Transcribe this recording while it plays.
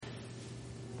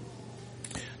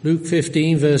Luke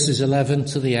 15 verses 11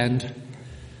 to the end.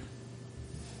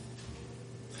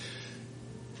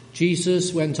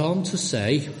 Jesus went on to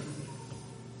say,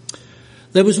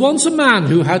 "There was once a man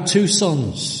who had 2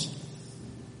 sons.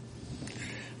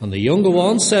 And the younger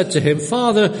one said to him,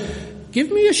 'Father,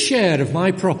 give me a share of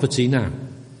my property now.'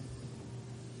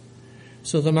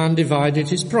 So the man divided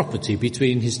his property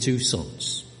between his 2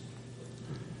 sons.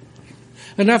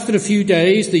 And after a few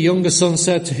days, the younger son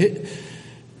sold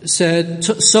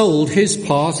his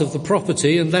part of the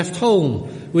property and left home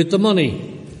with the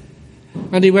money.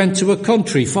 And he went to a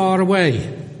country far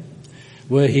away,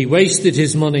 where he wasted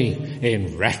his money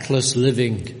in reckless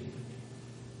living.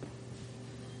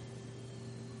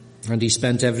 And he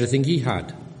spent everything he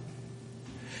had.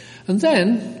 And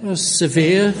then a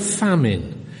severe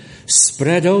famine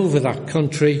spread over that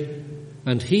country,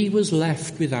 and he was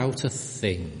left without a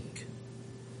thing."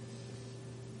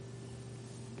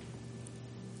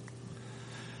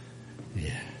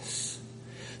 Yes.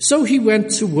 So he went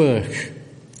to work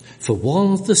for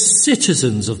one of the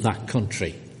citizens of that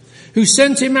country, who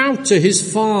sent him out to his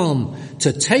farm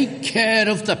to take care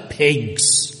of the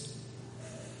pigs.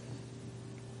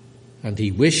 And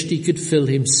he wished he could fill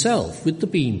himself with the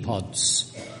bean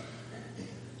pods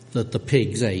that the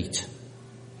pigs ate.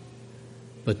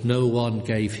 But no one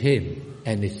gave him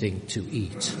anything to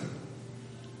eat.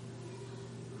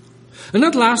 And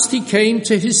at last he came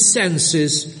to his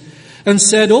senses and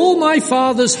said, "All my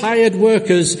father's hired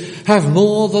workers have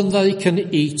more than they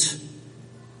can eat.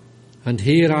 And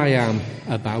here I am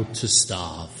about to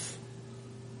starve.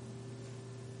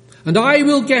 And I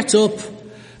will get up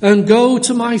and go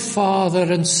to my father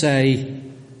and say,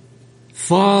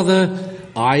 'Father,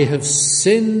 I have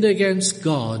sinned against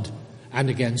God and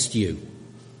against you.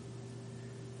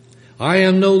 I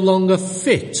am no longer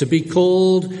fit to be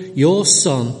called your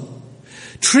son.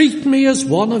 Treat me as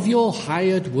one of your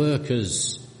hired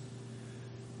workers.'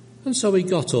 And so he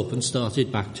got up and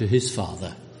started back to his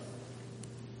father.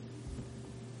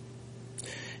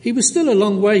 He was still a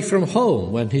long way from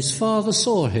home when his father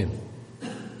saw him,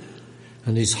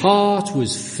 and his heart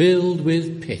was filled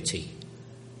with pity.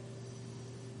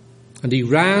 And he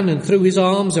ran and threw his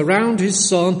arms around his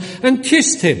son and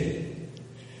kissed him.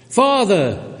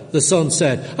 'Father,' the son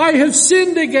said, 'I have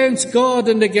sinned against God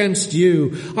and against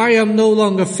you. I am no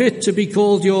longer fit to be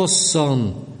called your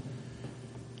son.'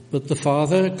 But the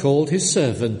father called his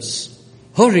servants.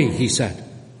 'Hurry,' he said.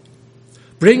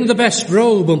 'Bring the best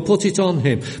robe and put it on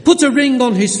him. Put a ring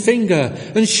on his finger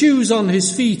and shoes on his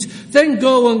feet. Then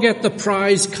go and get the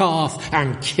prize calf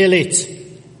and kill it.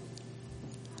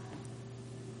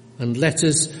 And let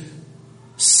us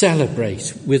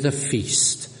celebrate with a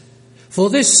feast. For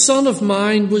this son of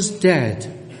mine was dead,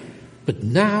 but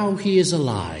now he is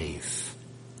alive.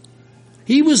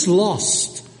 He was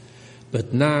lost,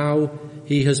 but now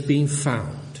he has been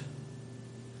found.'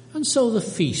 And so the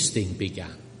feasting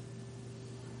began.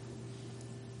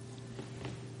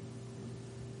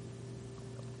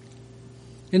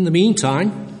 In the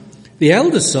meantime, the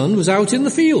elder son was out in the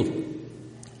field,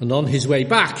 and on his way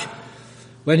back,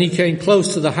 when he came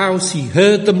close to the house, he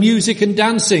heard the music and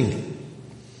dancing.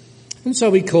 And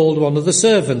so he called one of the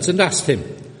servants and asked him,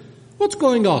 'What's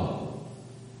going on?'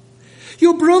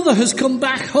 'Your brother has come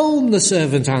back home,' the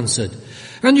servant answered,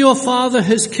 'and your father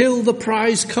has killed the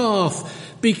prize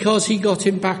calf because he got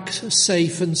him back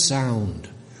safe and sound.'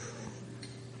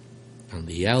 And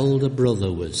the elder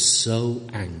brother was so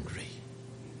angry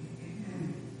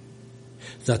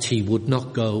that he would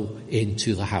not go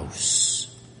into the house.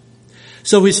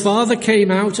 So his father came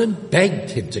out and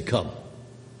begged him to come.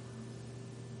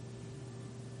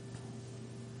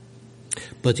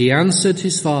 But he answered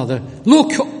his father,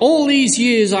 'Look, all these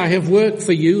years I have worked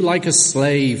for you like a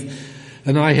slave,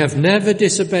 and I have never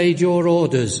disobeyed your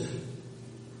orders.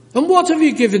 And what have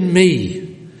you given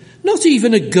me? Not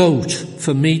even a goat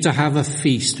for me to have a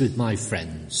feast with my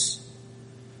friends.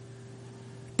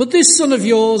 But this son of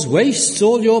yours wastes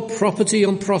all your property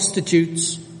on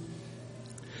prostitutes.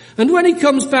 And when he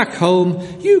comes back home,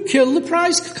 you kill the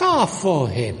prize calf for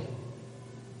him.'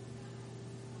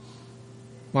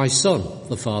 'My son,'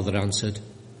 the father answered,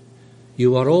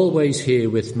 'you are always here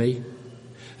with me,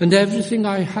 and everything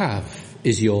I have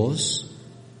is yours.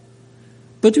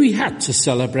 But we had to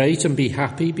celebrate and be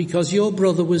happy because your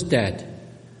brother was dead,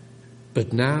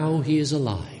 but now he is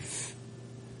alive.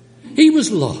 He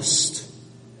was lost,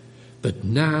 but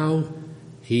now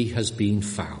he has been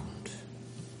found.'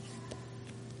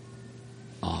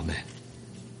 Amen."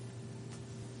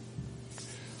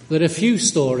 There are few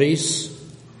stories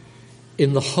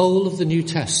in the whole of the New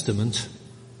Testament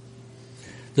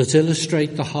that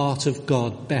illustrate the heart of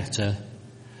God better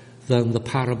than the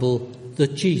parable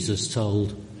that Jesus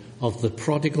told of the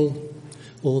prodigal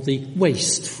or the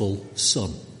wasteful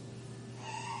son.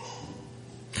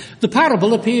 The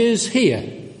parable appears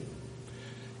here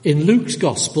in Luke's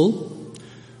Gospel,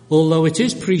 although it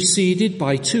is preceded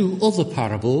by two other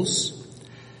parables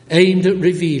aimed at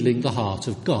revealing the heart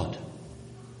of God.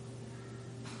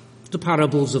 The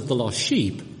parables of the lost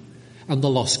sheep and the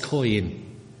lost coin.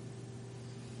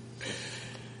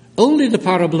 Only the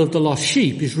parable of the lost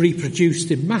sheep is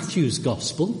reproduced in Matthew's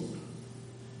Gospel,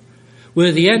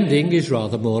 where the ending is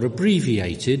rather more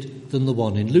abbreviated than the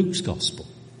one in Luke's Gospel.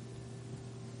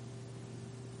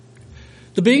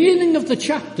 The beginning of the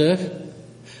chapter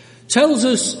tells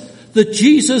us that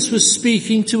Jesus was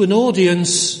speaking to an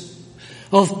audience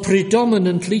of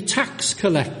predominantly tax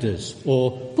collectors,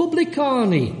 or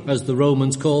publicani, as the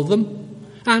Romans called them,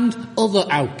 and other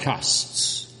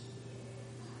outcasts.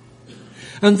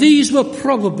 And these were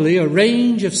probably a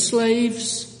range of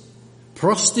slaves,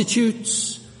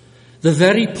 prostitutes, the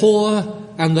very poor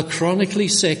and the chronically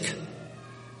sick,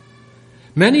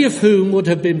 many of whom would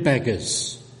have been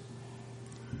beggars.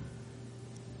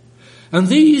 And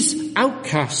these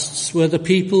outcasts were the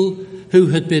people who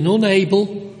had been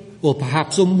unable or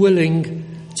perhaps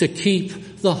unwilling to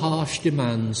keep the harsh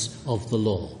demands of the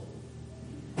law.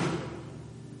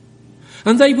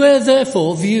 And they were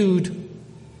therefore viewed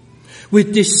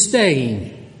with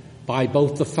disdain by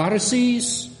both the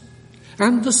Pharisees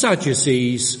and the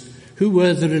Sadducees, who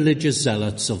were the religious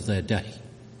zealots of their day.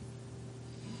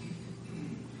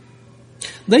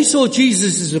 They saw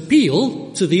Jesus'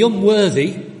 appeal to the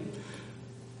unworthy,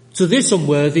 to this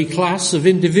unworthy class of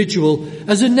individual,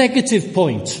 as a negative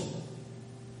point.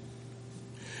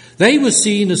 They were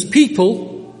seen as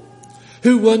people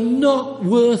who were not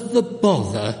worth the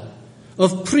bother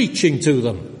of preaching to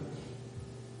them.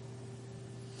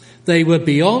 They were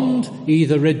beyond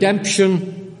either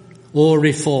redemption or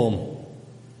reform.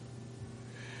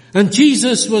 And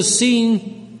Jesus was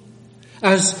seen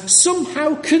as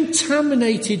somehow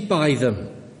contaminated by them.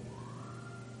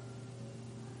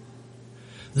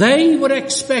 They were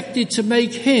expected to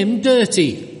make him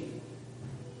dirty,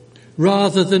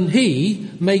 rather than he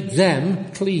make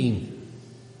them clean.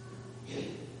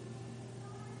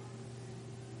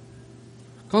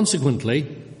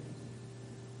 Consequently,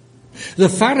 the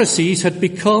Pharisees had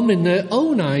become, in their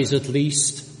own eyes at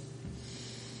least,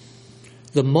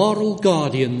 the moral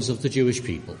guardians of the Jewish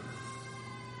people.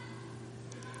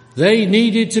 They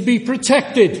needed to be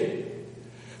protected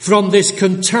from this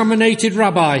contaminated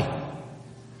rabbi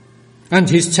and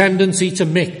his tendency to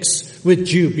mix with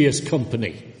dubious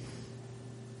company.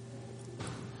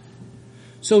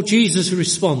 So Jesus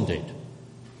responded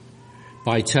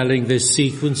by telling this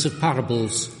sequence of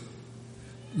parables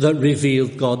that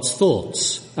revealed God's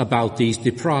thoughts about these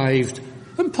deprived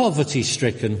and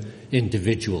poverty-stricken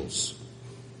individuals.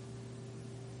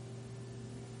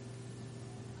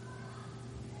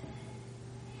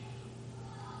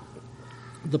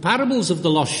 The parables of the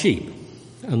lost sheep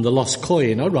and the lost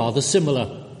coin are rather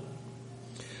similar.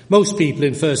 Most people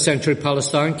in first century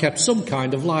Palestine kept some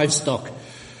kind of livestock,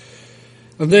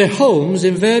 and their homes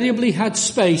invariably had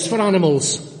space for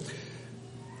animals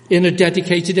in a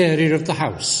dedicated area of the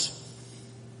house.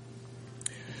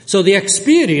 So the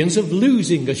experience of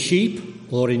losing a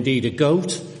sheep, or indeed a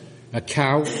goat, a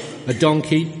cow, a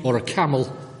donkey, or a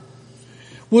camel,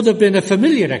 would have been a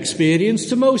familiar experience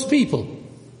to most people.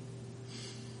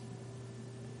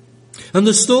 And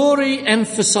the story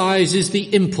emphasizes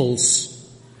the impulse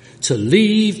to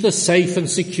leave the safe and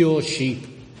secure sheep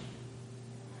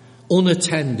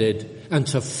unattended and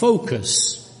to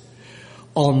focus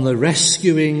on the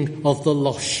rescuing of the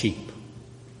lost sheep.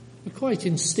 A quite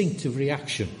instinctive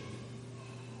reaction.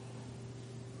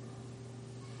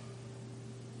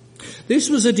 This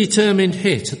was a determined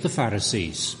hit at the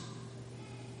Pharisees,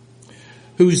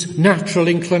 whose natural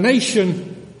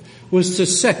inclination was to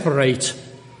separate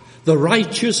the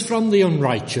righteous from the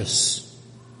unrighteous,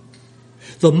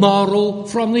 the moral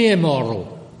from the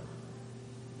immoral,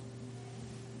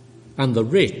 and the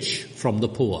rich from the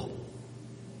poor.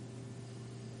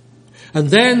 And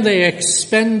then they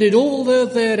expended all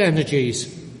their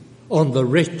energies on the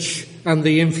rich and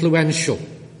the influential.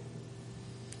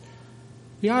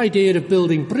 The idea of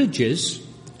building bridges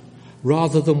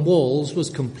rather than walls was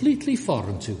completely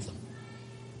foreign to them.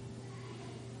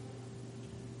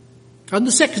 And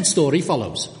the second story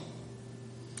follows.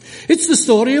 It's the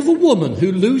story of a woman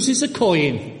who loses a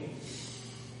coin.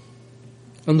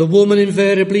 And the woman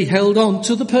invariably held on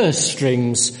to the purse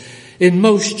strings in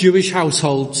most Jewish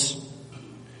households.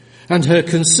 And her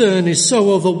concern is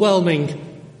so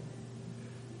overwhelming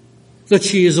that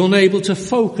she is unable to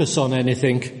focus on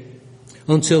anything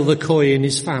until the coin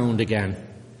is found again.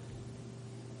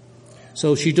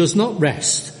 So she does not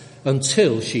rest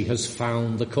until she has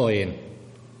found the coin.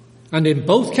 And in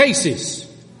both cases,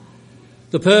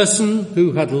 the person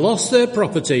who had lost their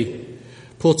property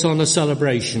puts on a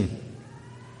celebration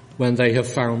when they have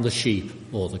found the sheep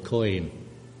or the coin.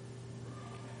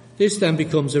 This then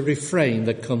becomes a refrain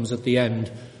that comes at the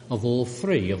end of all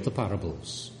three of the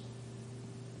parables.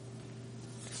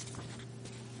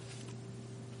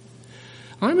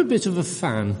 I'm a bit of a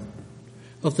fan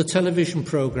of the television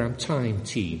programme Time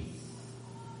Team.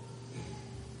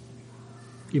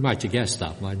 You might have guessed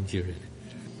that, mightn't you?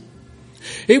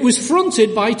 It was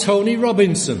fronted by Tony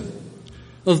Robinson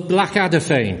of Blackadder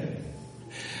fame.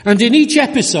 And in each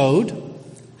episode,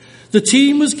 the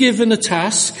team was given a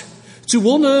task to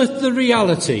unearth the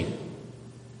reality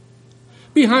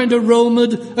behind a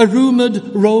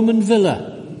rumoured Roman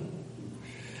villa,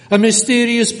 a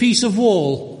mysterious piece of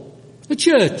wall, a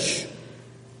church,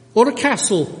 or a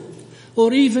castle,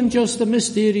 or even just a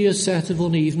mysterious set of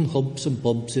uneven humps and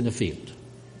bumps in a field.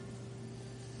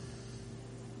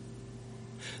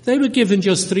 They were given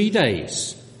just 3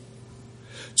 days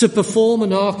to perform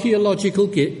an archaeological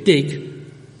dig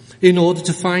in order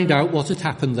to find out what had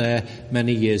happened there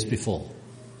many years before.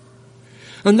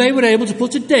 And they were able to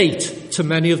put a date to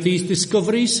many of these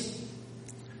discoveries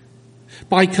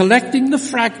by collecting the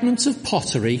fragments of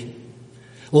pottery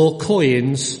or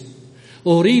coins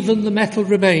or even the metal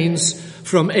remains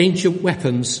from ancient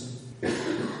weapons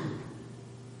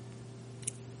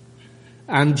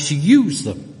and to use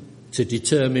them to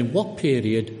determine what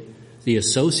period the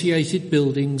associated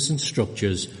buildings and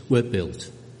structures were built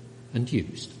and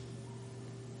used.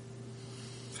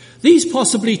 These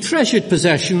possibly treasured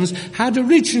possessions had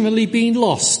originally been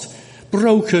lost,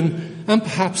 broken, and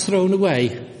perhaps thrown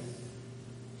away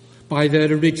by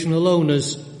their original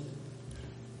owners,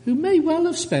 who may well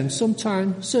have spent some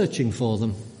time searching for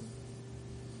them.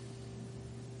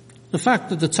 The fact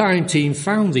that the Time Team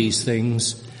found these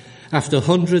things after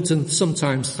hundreds and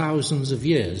sometimes thousands of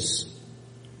years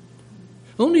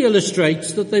only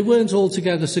illustrates that they weren't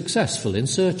altogether successful in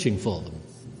searching for them.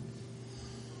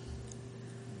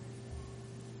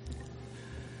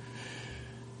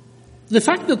 The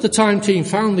fact that the Time Team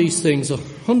found these things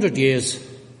 100 years,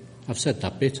 I've said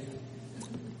that bit,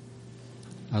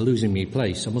 I'm losing my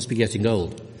place, I must be getting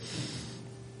old.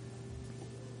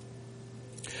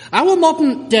 Our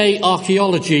modern day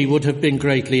archaeology would have been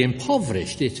greatly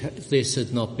impoverished if this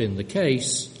had not been the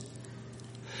case.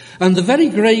 And the very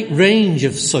great range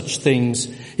of such things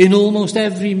in almost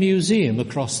every museum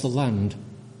across the land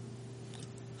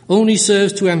only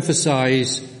serves to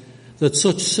emphasize that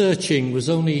such searching was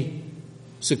only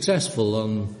successful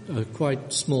on a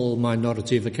quite small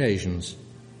minority of occasions.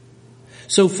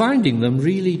 So finding them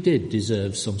really did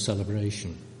deserve some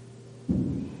celebration.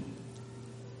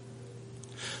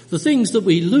 The things that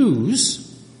we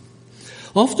lose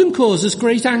often cause us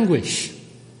great anguish,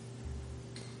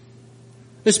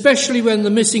 especially when the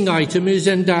missing item is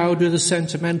endowed with a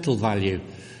sentimental value.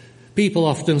 People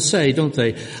often say, don't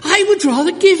they, I would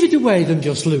rather give it away than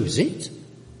just lose it.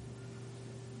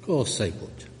 Of course they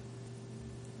would.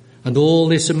 And all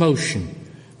this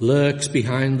emotion lurks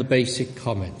behind the basic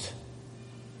comment.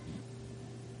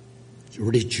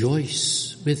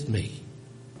 Rejoice with me,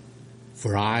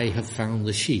 for I have found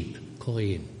the sheep,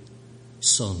 coin,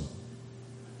 son,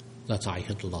 that I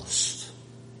had lost.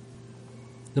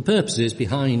 The purposes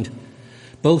behind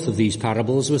both of these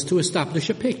parables was to establish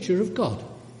a picture of God,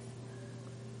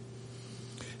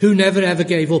 who never ever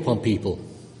gave up on people,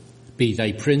 be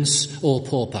they prince or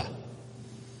pauper.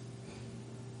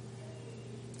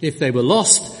 If they were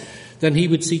lost, then he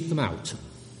would seek them out,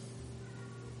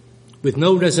 with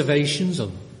no reservations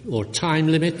or time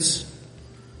limits.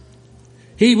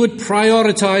 He would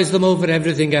prioritize them over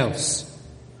everything else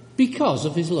because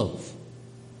of his love.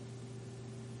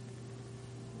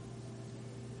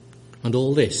 And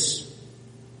all this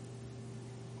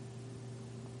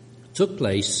took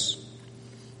place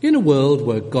in a world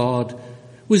where God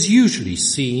was usually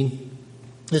seen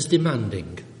as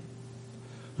demanding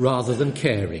rather than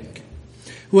caring,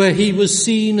 where he was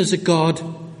seen as a God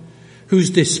whose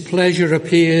displeasure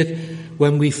appeared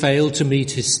when we failed to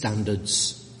meet his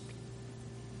standards.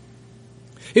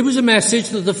 It was a message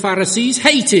that the Pharisees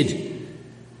hated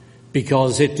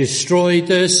because it destroyed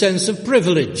their sense of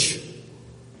privilege.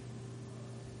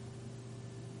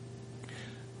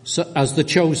 So, as the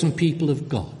chosen people of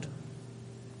God.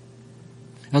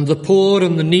 And the poor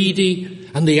and the needy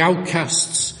and the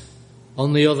outcasts,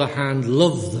 on the other hand,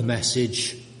 loved the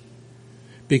message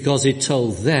because it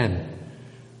told them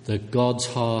that God's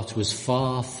heart was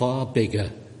far, far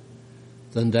bigger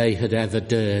than they had ever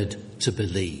dared to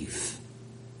believe.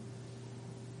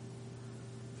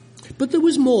 But there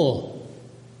was more.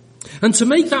 And to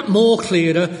make that more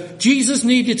clearer, Jesus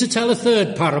needed to tell a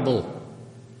third parable.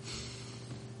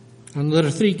 And there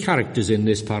are three characters in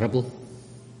this parable.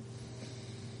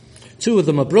 Two of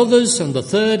them are brothers, and the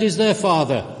third is their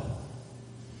father.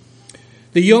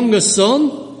 The younger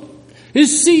son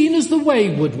is seen as the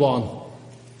wayward one.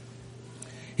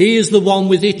 He is the one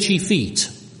with itchy feet.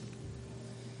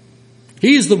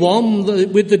 He is the one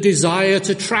with the desire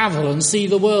to travel and see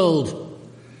the world.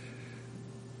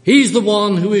 He's the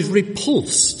one who is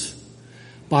repulsed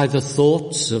by the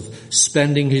thoughts of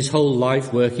spending his whole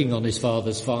life working on his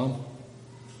father's farm.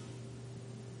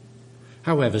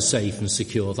 However safe and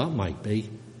secure that might be.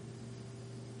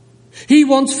 He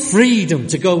wants freedom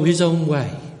to go his own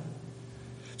way,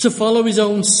 to follow his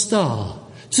own star,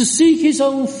 to seek his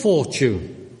own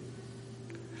fortune.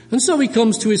 And so he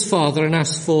comes to his father and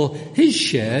asks for his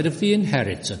share of the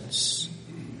inheritance.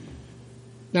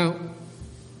 Now,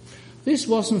 this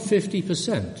wasn't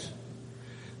 50%.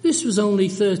 This was only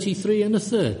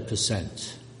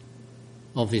 33.33%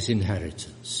 of his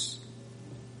inheritance.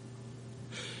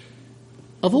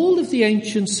 Of all of the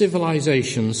ancient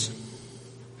civilizations,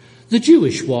 the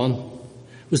Jewish one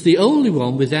was the only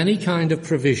one with any kind of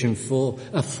provision for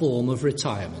a form of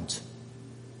retirement.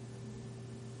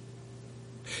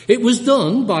 It was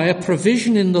done by a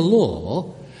provision in the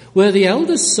law where the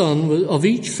eldest son of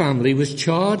each family was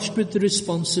charged with the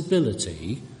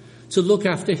responsibility to look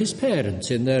after his parents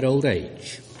in their old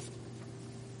age.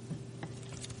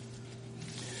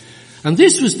 And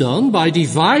this was done by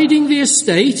dividing the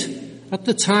estate at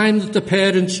the time that the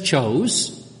parents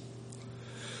chose,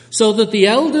 so that the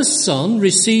eldest son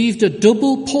received a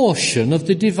double portion of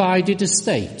the divided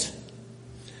estate.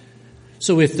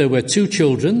 So if there were 2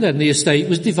 children, then the estate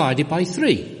was divided by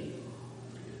 3.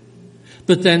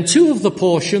 But then 2 of the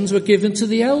portions were given to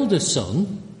the elder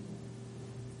son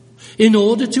in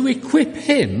order to equip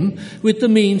him with the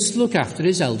means to look after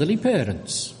his elderly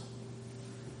parents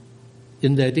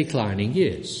in their declining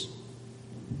years.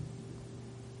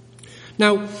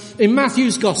 Now, in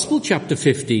Matthew's Gospel, chapter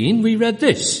 15, we read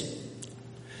this.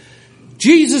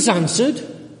 Jesus answered,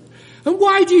 "And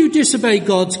why do you disobey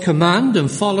God's command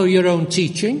and follow your own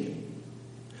teaching?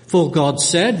 For God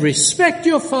said, 'Respect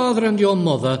your father and your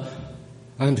mother,'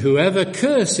 and whoever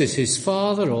curses his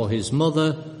father or his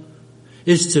mother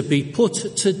is to be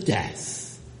put to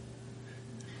death.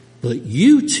 But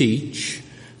you teach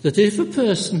that if a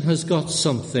person has got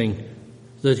something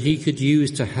that he could use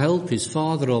to help his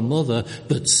father or mother,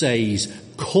 but says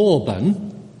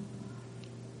korban,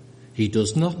 he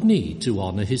does not need to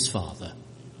honour his father."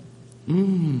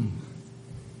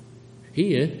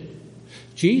 Here,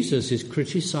 Jesus is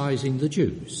criticising the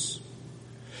Jews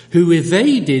who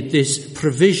evaded this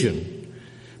provision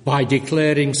by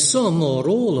declaring some or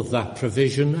all of that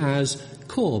provision as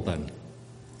korban,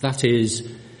 that is,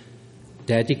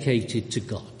 dedicated to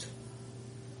God.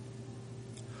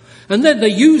 And then they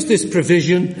use this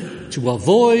provision to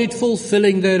avoid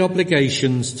fulfilling their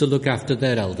obligations to look after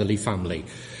their elderly family.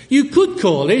 You could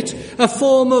call it a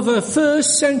form of a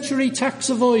first century tax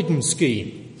avoidance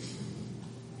scheme.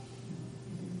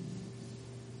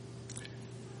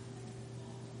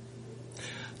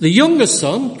 The younger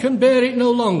son can bear it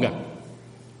no longer.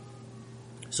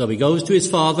 So he goes to his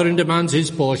father and demands his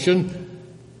portion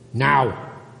now.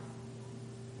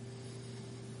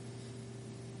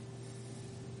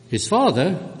 His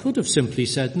father could have simply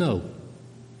said no,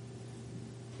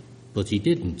 but he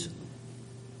didn't.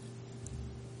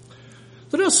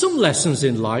 There are some lessons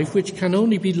in life which can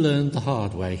only be learned the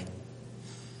hard way.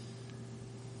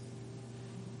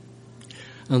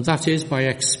 And that is by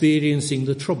experiencing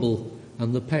the trouble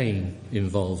and the pain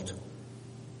involved.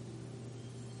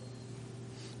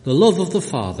 The love of the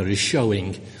Father is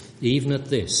showing even at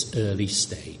this early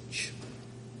stage.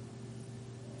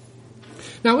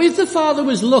 Now, if the father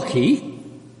was lucky,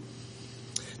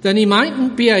 then he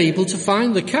mightn't be able to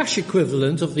find the cash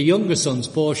equivalent of the younger son's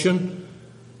portion.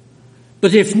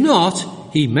 But if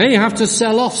not, he may have to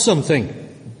sell off something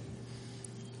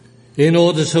in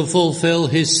order to fulfill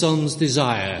his son's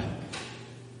desire.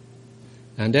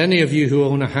 And any of you who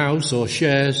own a house or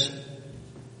shares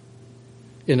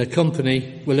in a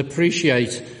company will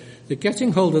appreciate that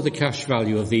getting hold of the cash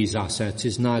value of these assets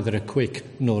is neither a quick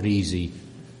nor easy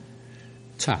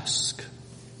task.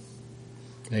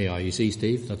 You see,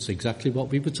 Steve, that's exactly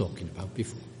what we were talking about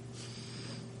before.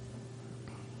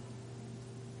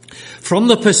 From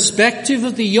the perspective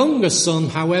of the younger son,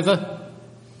 however,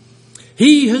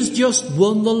 he has just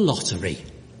won the lottery.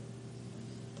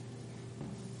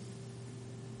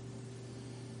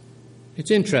 It's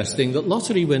interesting that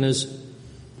lottery winners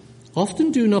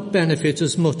often do not benefit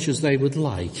as much as they would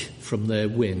like from their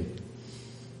win.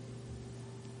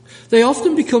 They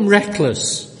often become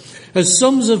reckless, as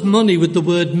sums of money with the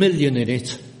word million in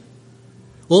it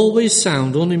always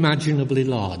sound unimaginably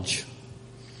large,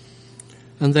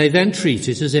 and they then treat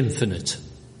it as infinite.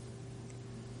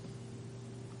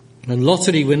 And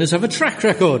lottery winners have a track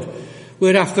record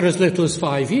where after as little as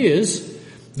 5 years,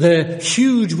 their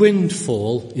huge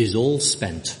windfall is all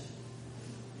spent,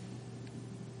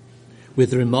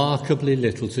 with remarkably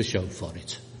little to show for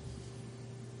it.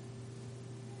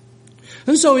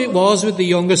 And so it was with the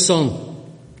younger son.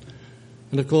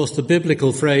 And of course the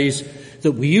biblical phrase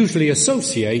that we usually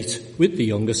associate with the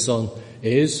younger son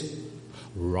is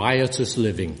riotous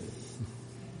living.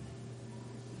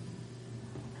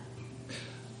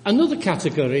 Another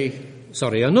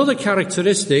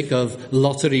characteristic of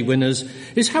lottery winners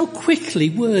is how quickly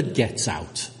word gets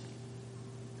out,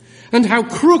 and how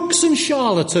crooks and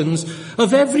charlatans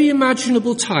of every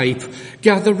imaginable type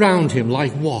gather round him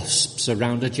like wasps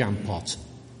around a jam pot.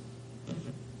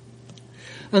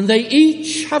 And they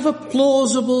each have a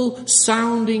plausible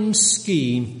sounding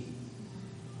scheme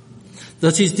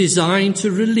that is designed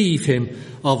to relieve him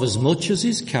of as much as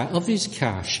of his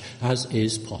cash as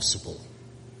is possible.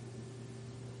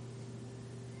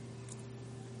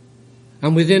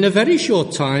 And within a very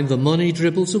short time, the money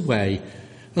dribbles away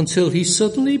until he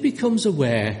suddenly becomes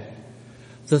aware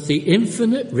that the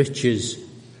infinite riches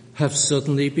have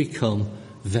suddenly become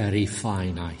very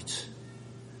finite.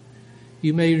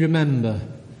 You may remember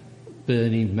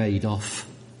Bernie Madoff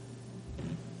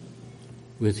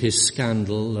with his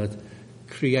scandal that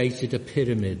created a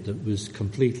pyramid that was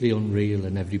completely unreal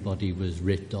and everybody was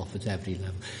ripped off at every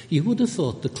level. You would have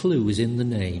thought the clue was in the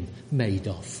name,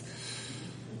 Madoff.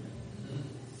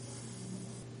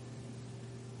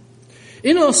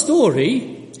 In our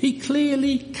story, he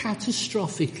clearly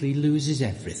catastrophically loses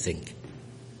everything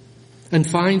and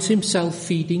finds himself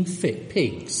feeding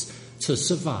pigs to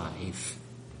survive.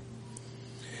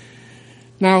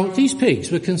 Now, these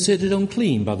pigs were considered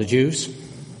unclean by the Jews,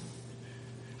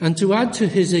 and to add to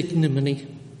his ignominy,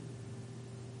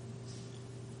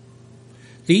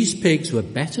 these pigs were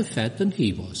better fed than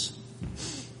he was.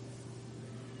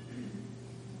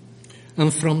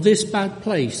 And from this bad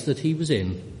place that he was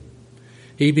in,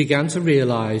 he began to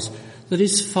realize that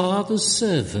his father's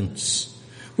servants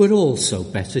were also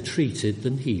better treated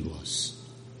than he was.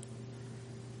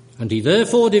 And he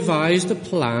therefore devised a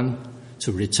plan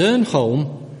to return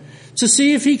home to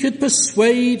see if he could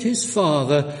persuade his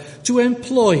father to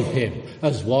employ him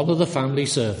as one of the family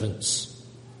servants.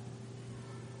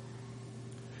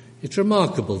 It's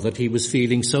remarkable that he was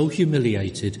feeling so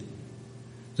humiliated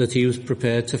that he was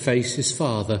prepared to face his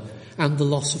father and the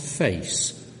loss of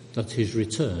face that his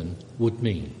return would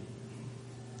mean.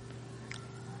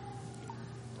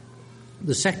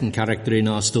 The second character in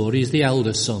our story is the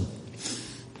eldest son.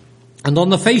 And on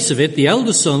the face of it, the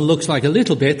eldest son looks like a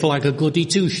little bit like a goody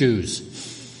two-shoes.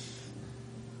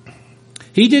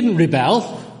 He didn't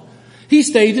rebel. He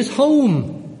stayed at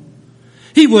home.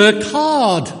 He worked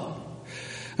hard.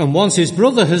 And once his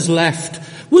brother has left,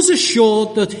 was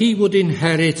assured that he would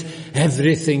inherit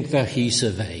everything that he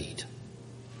surveyed.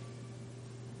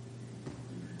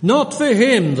 Not for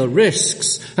him the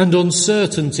risks and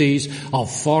uncertainties of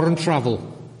foreign travel.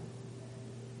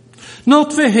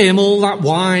 Not for him all that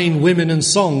wine, women and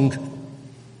song.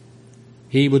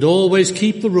 He would always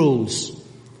keep the rules,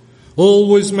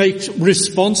 always make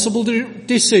responsible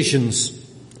decisions,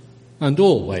 and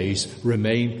always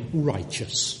remain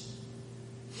righteous.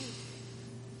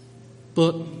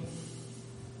 But,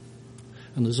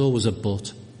 and there's always a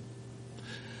but,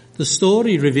 the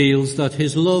story reveals that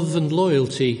his love and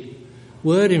loyalty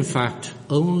were in fact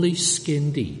only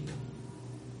skin deep.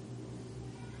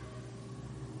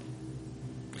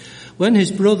 When his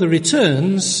brother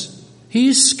returns, he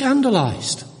is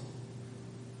scandalized.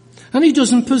 And he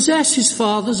doesn't possess his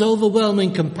father's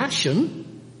overwhelming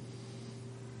compassion.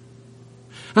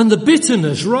 And the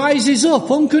bitterness rises up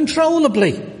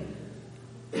uncontrollably.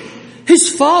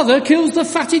 His father kills the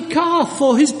fatted calf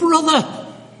for his brother.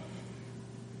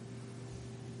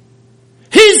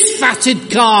 His fatted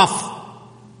calf.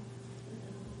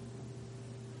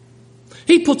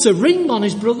 He puts a ring on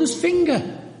his brother's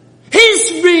finger.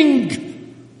 His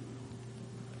ring.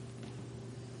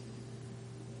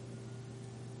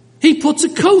 He puts a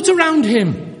coat around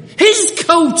him. His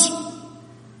coat.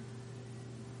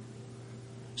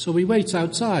 So he waits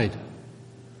outside,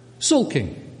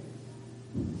 sulking,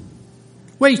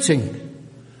 waiting,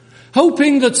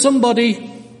 hoping that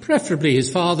somebody, preferably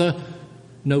his father,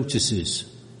 notices.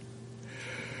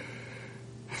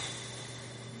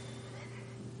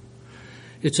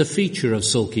 It's a feature of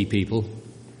sulky people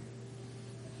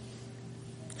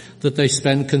that they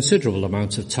spend considerable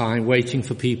amounts of time waiting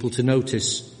for people to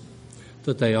notice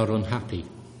that they are unhappy,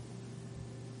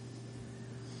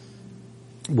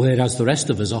 whereas the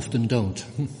rest of us often don't.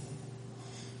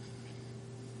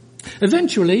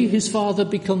 Eventually, his father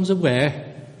becomes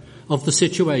aware of the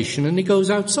situation and he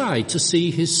goes outside to see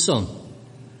his son.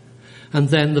 And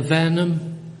then the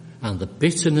venom and the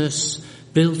bitterness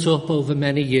built up over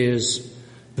many years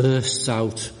bursts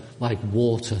out like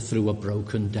water through a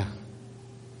broken dam.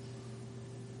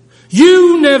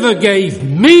 You never gave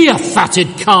me a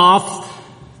fatted calf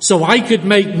so I could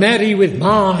make merry with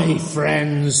my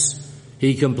friends,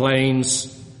 he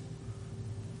complains.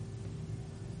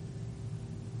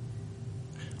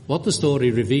 What the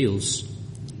story reveals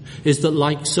is that,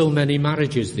 like so many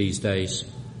marriages these days,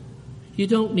 you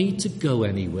don't need to go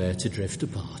anywhere to drift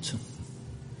apart.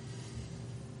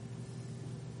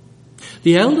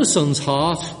 The elder son's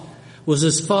heart was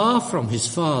as far from his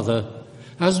father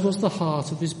as was the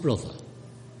heart of his brother.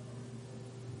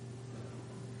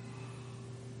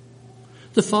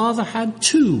 The father had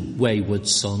 2 wayward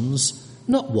sons,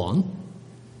 not one,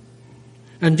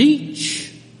 and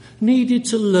each needed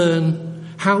to learn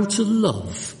how to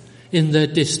love in their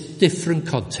different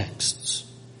contexts.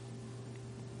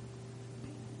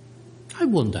 I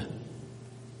wonder,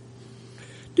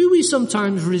 do we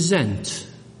sometimes resent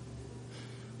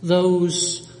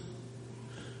those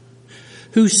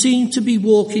who seem to be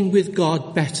walking with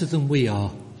God better than we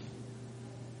are,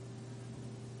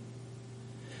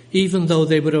 even though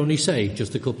they were only saved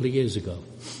just a couple of years ago?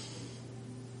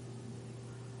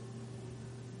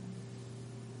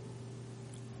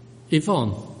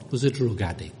 Yvonne was a drug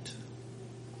addict.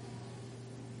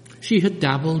 She had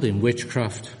dabbled in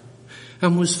witchcraft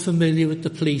and was familiar with the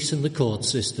police and the court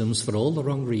systems for all the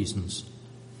wrong reasons.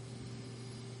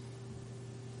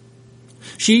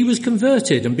 She was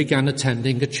converted and began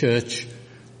attending a church,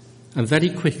 and very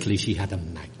quickly she had a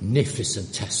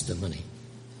magnificent testimony.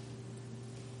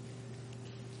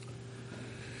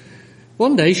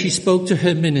 One day she spoke to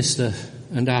her minister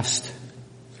and asked,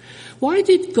 "Why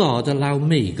did God allow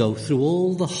me go through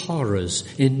all the horrors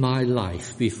in my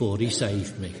life before he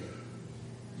saved me?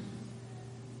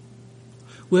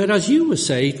 Whereas you were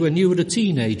saved when you were a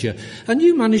teenager and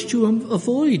you managed to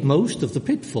avoid most of the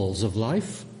pitfalls of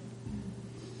life."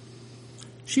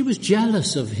 She was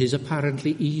jealous of his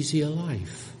apparently easier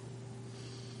life.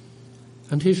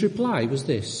 And his reply was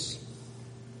this.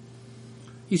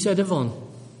 He said, "Yvonne,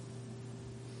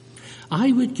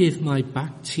 I would give my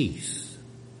back teeth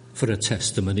for a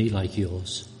testimony like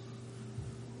yours.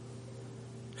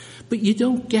 But you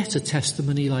don't get a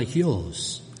testimony like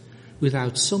yours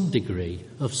without some degree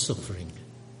of suffering."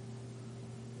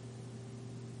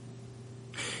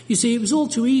 You see, it was all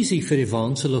too easy for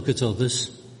Yvonne to look at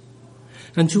others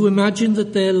and to imagine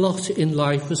that their lot in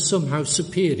life was somehow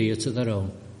superior to their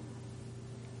own.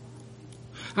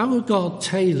 Our God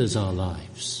tailors our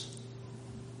lives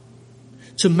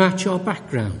to match our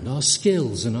background, our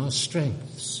skills and our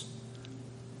strengths.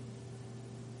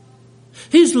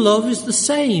 His love is the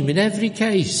same in every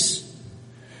case,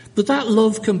 but that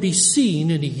love can be seen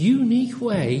in a unique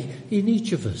way in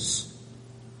each of us.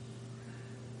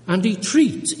 And he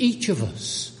treats each of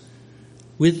us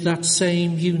with that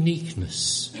same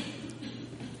uniqueness.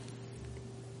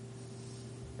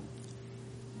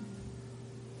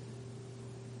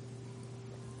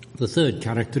 The third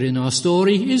character in our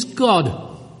story is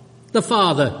God, the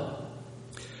Father.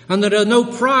 And there are no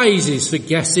prizes for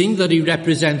guessing that he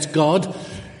represents God.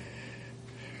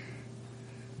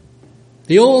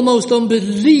 The almost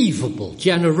unbelievable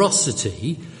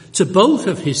generosity to both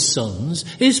of his sons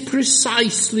is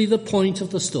precisely the point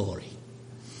of the story.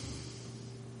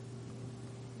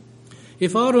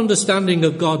 If our understanding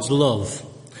of God's love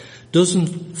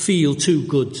doesn't feel too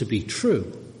good to be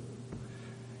true,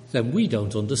 then we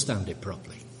don't understand it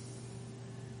properly.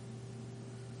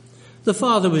 The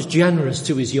father was generous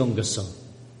to his younger son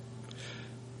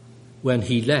when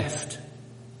he left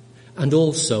and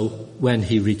also when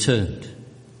he returned.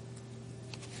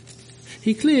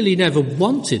 He clearly never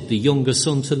wanted the younger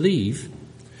son to leave,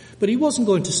 but he wasn't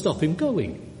going to stop him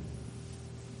going.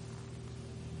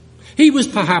 He was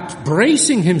perhaps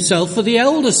bracing himself for the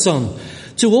elder son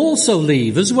to also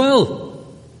leave as well.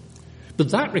 But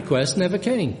that request never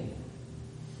came.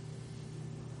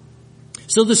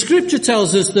 So the scripture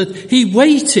tells us that he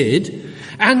waited,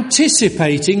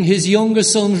 anticipating his younger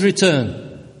son's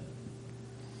return.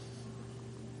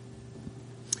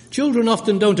 Children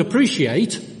often don't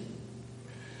appreciate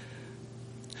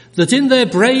that in their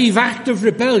brave act of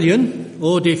rebellion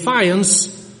or defiance,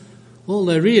 All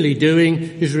they're really doing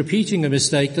is repeating a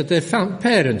mistake that their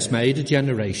parents made a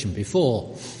generation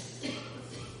before.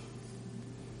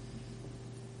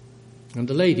 And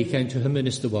the lady came to her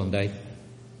minister one day.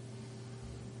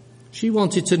 She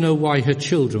wanted to know why her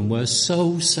children were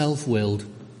so self-willed,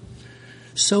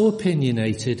 so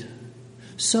opinionated,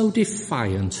 so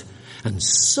defiant, and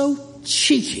so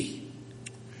cheeky.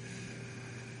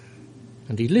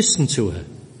 And he listened to her.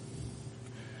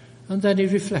 And then he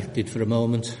reflected for a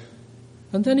moment.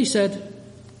 And then he said,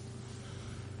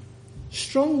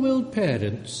 strong-willed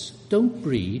parents don't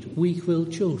breed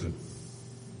weak-willed children.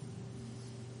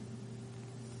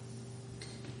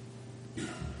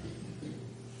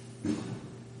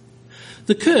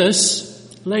 The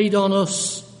curse laid on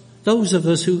us, those of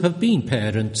us who have been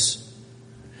parents,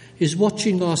 is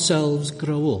watching ourselves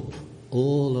grow up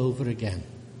all over again.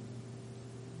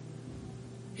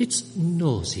 It's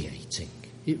nauseating.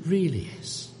 It really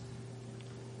is.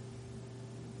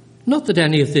 Not that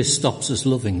any of this stops us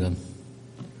loving them,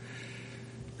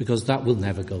 because that will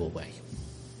never go away.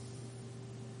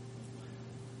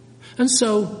 And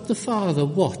so the father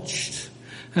watched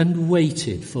and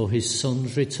waited for his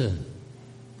son's return.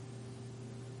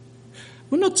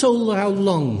 We're not told how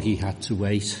long he had to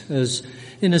wait, as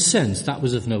in a sense that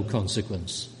was of no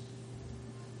consequence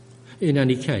in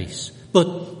any case.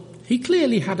 But he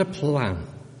clearly had a plan.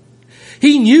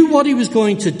 He knew what he was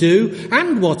going to do,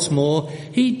 and what's more,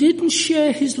 he didn't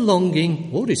share his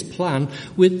longing or his plan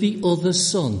with the other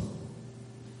son.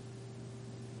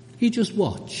 He just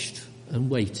watched and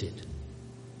waited.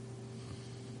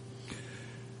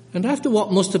 And after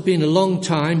what must have been a long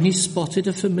time, he spotted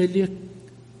a familiar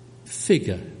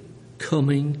figure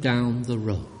coming down the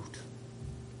road.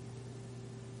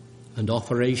 And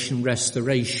Operation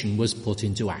Restoration was put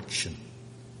into action.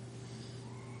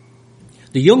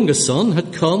 The younger son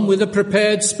had come with a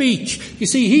prepared speech. You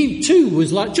see, he too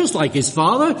was just like his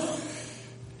father.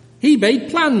 He made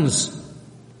plans.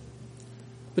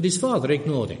 But his father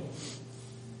ignored it.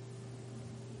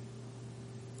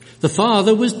 The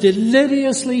father was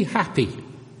deliriously happy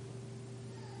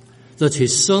that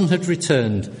his son had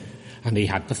returned, and he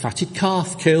had the fatted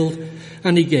calf killed,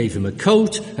 and he gave him a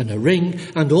coat and a ring,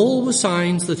 and all were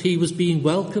signs that he was being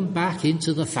welcomed back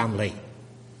into the family.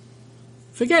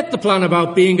 Forget the plan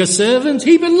about being a servant.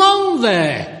 He belonged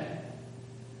there.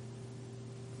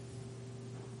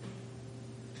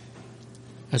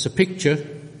 As a picture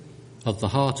of the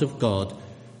heart of God,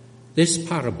 this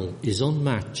parable is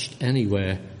unmatched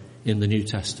anywhere in the New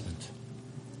Testament.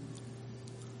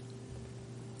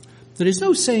 There is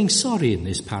no saying sorry in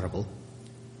this parable.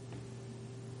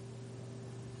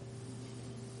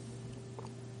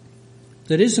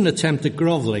 There is an attempt at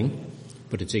grovelling,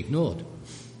 but it's ignored.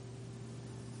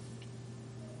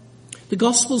 The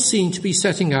Gospels seem to be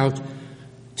setting out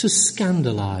to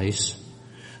scandalise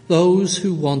those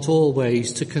who want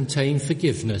always to contain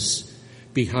forgiveness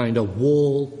behind a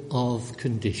wall of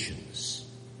conditions.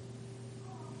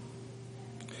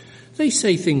 They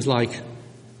say things like,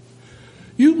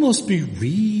 "You must be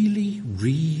really,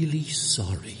 really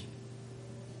sorry.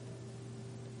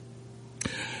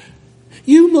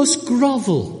 You must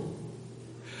grovel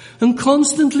and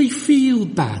constantly feel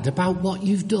bad about what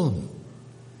you've done.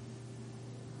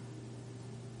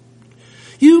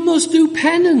 You must do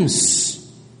penance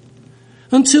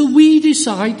until we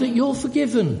decide that you're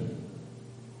forgiven.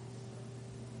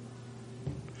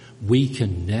 We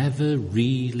can never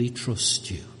really trust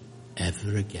you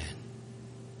ever again.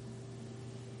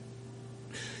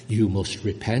 You must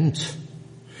repent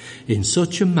in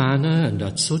such a manner and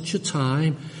at such a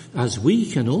time as we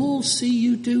can all see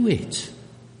you do it,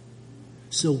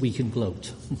 so we can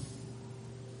gloat."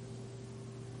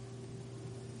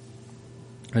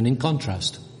 And in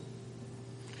contrast,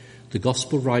 the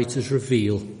Gospel writers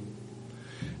reveal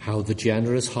how the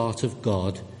generous heart of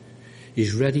God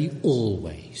is ready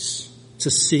always to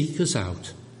seek us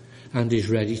out and is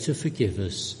ready to forgive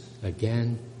us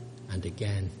again and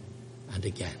again and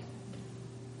again.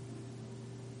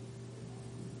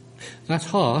 That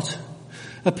heart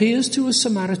appears to a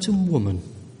Samaritan woman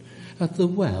at the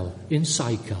well in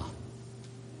Sychar.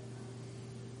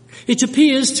 It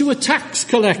appears to a tax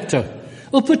collector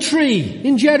up a tree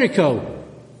in Jericho.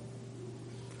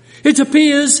 It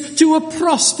appears to a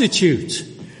prostitute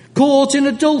caught in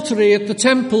adultery at the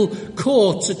temple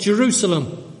courts at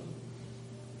Jerusalem.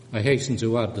 I hasten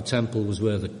to add the temple was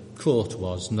where the court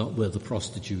was, not where the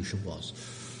prostitution was.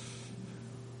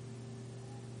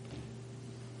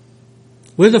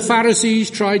 Where the Pharisees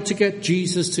tried to get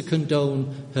Jesus to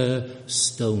condone her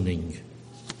stoning.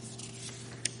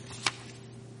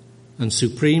 And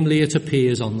supremely it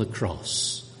appears on the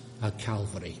cross at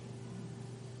Calvary.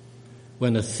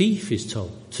 when a thief is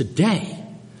told, today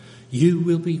you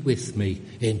will be with me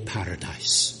in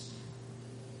paradise.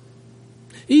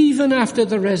 Even after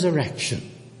the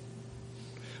resurrection,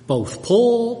 both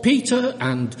Peter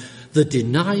and the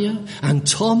denier and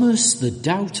Thomas the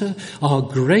doubter are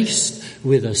graced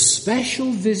with a special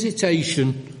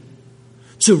visitation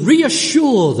to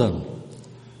reassure them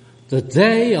that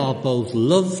they are both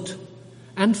loved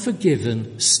and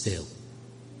forgiven still.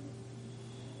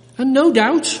 And no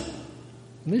doubt,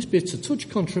 and this bit's a touch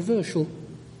controversial,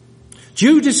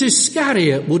 Judas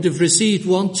Iscariot would have received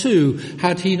one too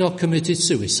had he not committed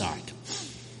suicide.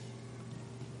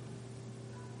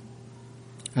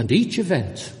 And each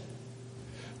event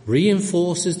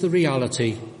reinforces the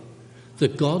reality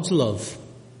that God's love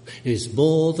is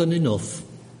more than enough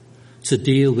to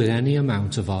deal with any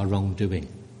amount of our wrongdoing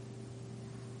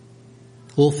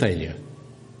or failure.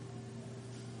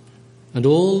 And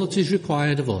all that is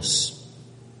required of us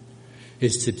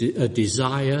is a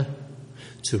desire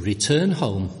to return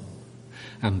home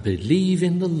and believe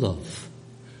in the love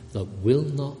that will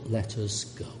not let us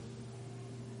go.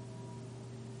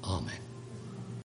 Amen.